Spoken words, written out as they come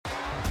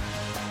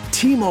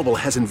T-Mobile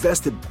has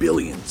invested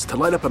billions to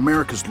light up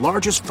America's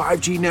largest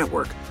 5G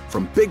network,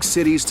 from big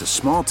cities to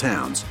small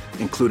towns,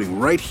 including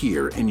right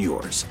here in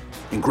yours.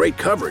 And great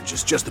coverage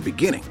is just the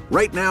beginning.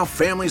 Right now,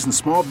 families and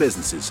small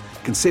businesses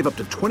can save up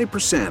to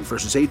 20%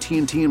 versus AT&T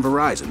and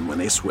Verizon when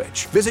they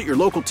switch. Visit your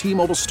local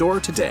T-Mobile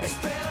store today.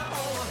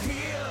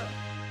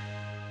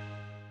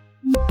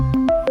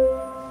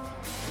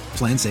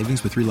 Plan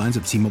savings with 3 lines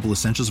of T-Mobile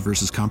Essentials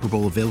versus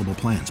comparable available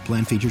plans.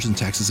 Plan features and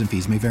taxes and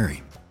fees may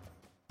vary.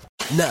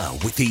 Now,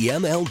 with the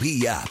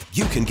MLB app,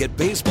 you can get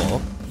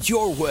baseball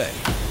your way.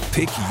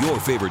 Pick your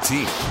favorite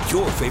team,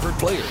 your favorite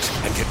players,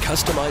 and get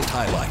customized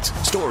highlights,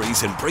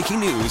 stories, and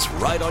breaking news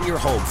right on your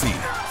home feed.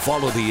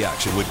 Follow the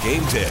action with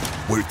Game Day,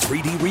 where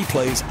 3D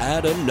replays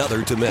add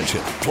another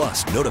dimension.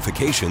 Plus,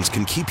 notifications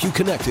can keep you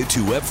connected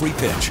to every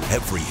pitch,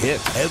 every hit,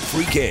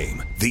 every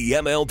game. The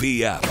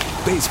MLB app.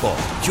 Baseball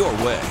your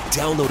way.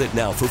 Download it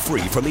now for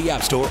free from the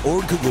App Store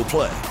or Google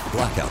Play.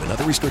 Blackout and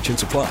other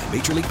restrictions apply.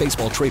 Major League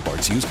Baseball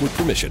trademarks used with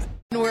permission.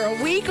 We're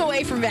a week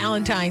away from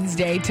Valentine's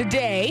Day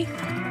today,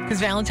 because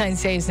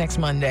Valentine's Day is next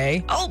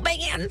Monday. Oh,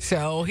 man.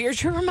 So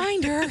here's your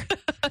reminder.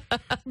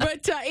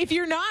 But if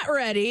you're not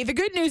ready, the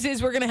good news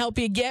is we're going to help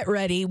you get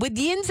ready with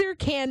Yinzer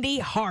Candy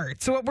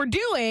Hearts. So what we're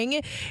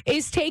doing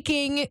is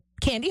taking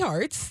candy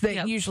hearts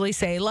that usually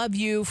say love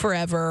you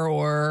forever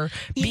or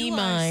be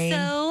mine. You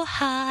are so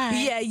hot.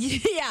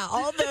 Yeah,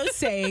 all those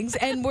sayings.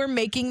 And we're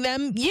making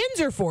them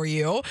Yinzer for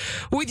you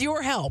with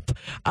your help.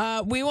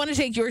 We want to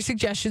take your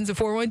suggestions at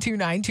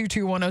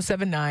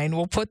 412-922-1079.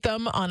 We'll put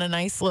them on a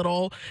nice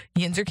little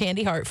Yinzer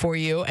candy heart for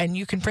you, and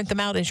you can print them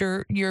out as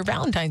your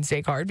Valentine's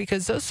Day card,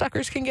 because those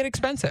suckers can get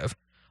expensive.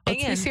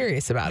 Let's be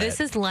serious about This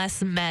is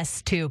less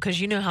mess, too,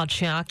 because you know how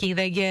chalky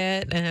they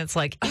get, and it's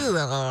like,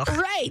 ugh.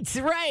 Right.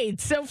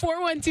 So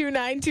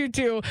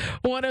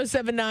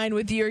 412-922-1079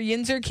 with your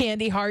Yinzer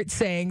Candy Heart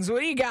sayings. What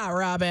do you got,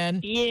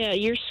 Robin? Yeah,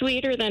 you're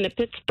sweeter than a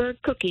Pittsburgh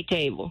cookie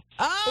table.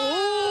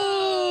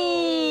 Oh!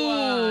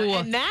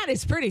 And that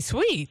is pretty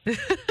sweet.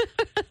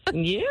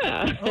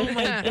 Yeah. Oh,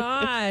 my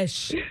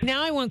gosh.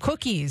 Now I want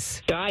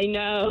cookies. I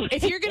know.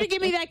 If you're going to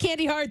give me that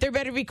candy heart, there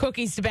better be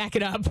cookies to back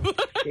it up.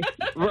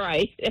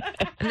 Right.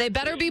 And they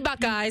better be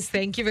Buckeyes.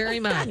 Thank you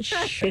very much.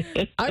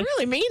 I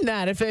really mean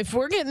that. If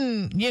we're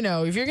getting,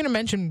 if you're going to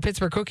mention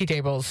Pittsburgh cookie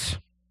tables,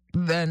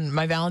 then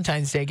my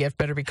Valentine's Day gift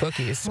better be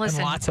cookies.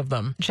 Listen, and lots of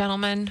them.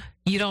 Gentlemen,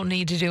 you don't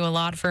need to do a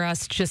lot for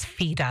us. Just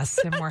feed us,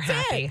 and we're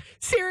happy.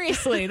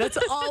 Seriously, that's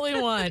all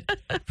we want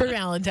for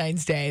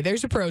Valentine's Day.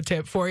 There's a pro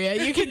tip for you.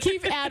 You can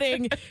keep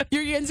adding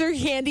your Yinzer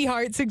Candy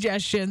Heart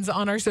suggestions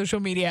on our social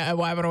media at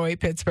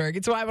Y108 Pittsburgh.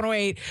 It's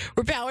Y108.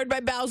 We're powered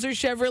by Bowser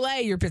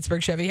Chevrolet, your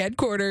Pittsburgh Chevy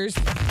headquarters.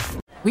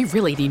 We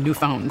really need new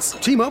phones.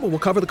 T-Mobile will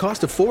cover the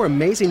cost of 4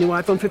 amazing new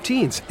iPhone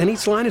 15s, and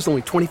each line is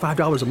only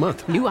 $25 a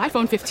month. New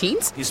iPhone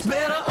 15s? It's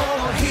better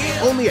over here.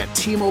 Only at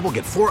T-Mobile,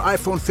 get 4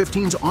 iPhone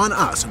 15s on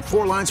us and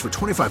 4 lines for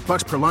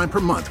 $25 per line per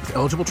month with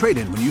eligible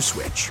trade-in when you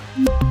switch.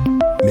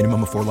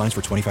 Minimum of 4 lines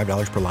for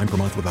 $25 per line per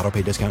month with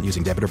autopay discount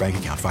using debit or bank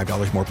account.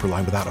 $5 more per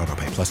line without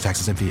autopay, plus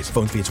taxes and fees.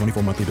 Phone fee at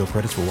 24 monthly bill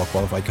credits for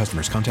well-qualified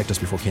customers. Contact us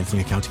before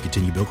canceling account to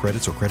continue bill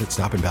credits or credit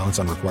stop and balance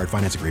on required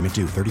finance agreement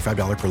due.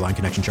 $35 per line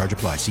connection charge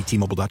applies. See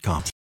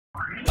T-Mobile.com.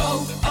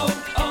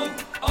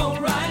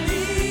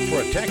 O'Reilly.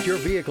 Protect your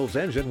vehicle's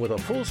engine with a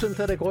full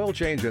synthetic oil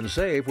change and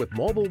save with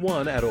Mobil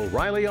 1 at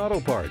O'Reilly Auto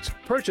Parts.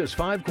 Purchase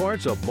 5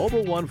 quarts of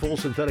Mobil 1 full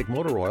synthetic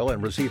motor oil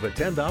and receive a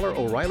 $10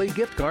 O'Reilly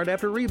gift card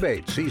after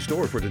rebate. See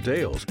store for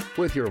details.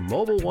 With your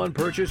Mobil 1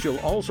 purchase, you'll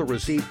also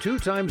receive 2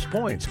 times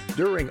points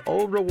during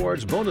O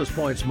Rewards Bonus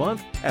Points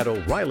Month at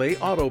O'Reilly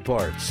Auto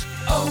Parts.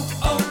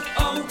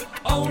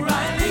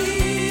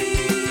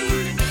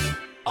 O'Reilly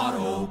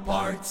Auto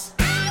Parts.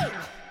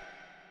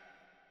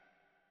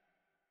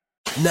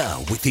 Now,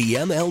 with the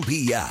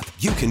MLB app,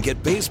 you can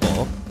get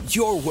baseball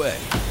your way.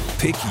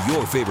 Pick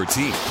your favorite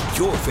team,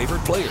 your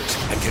favorite players,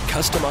 and get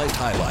customized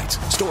highlights,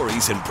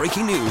 stories, and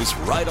breaking news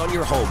right on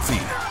your home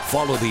feed.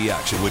 Follow the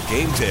action with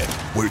Game Day,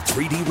 where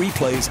 3D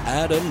replays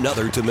add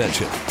another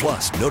dimension.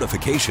 Plus,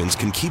 notifications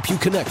can keep you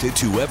connected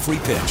to every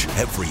pitch,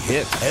 every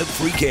hit,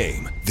 every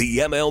game. The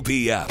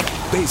MLB app.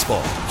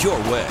 Baseball your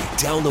way.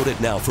 Download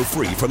it now for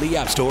free from the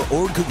App Store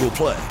or Google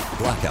Play.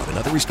 Blackout and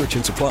other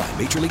restrictions apply.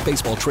 Major League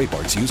Baseball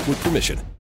trademarks used with permission.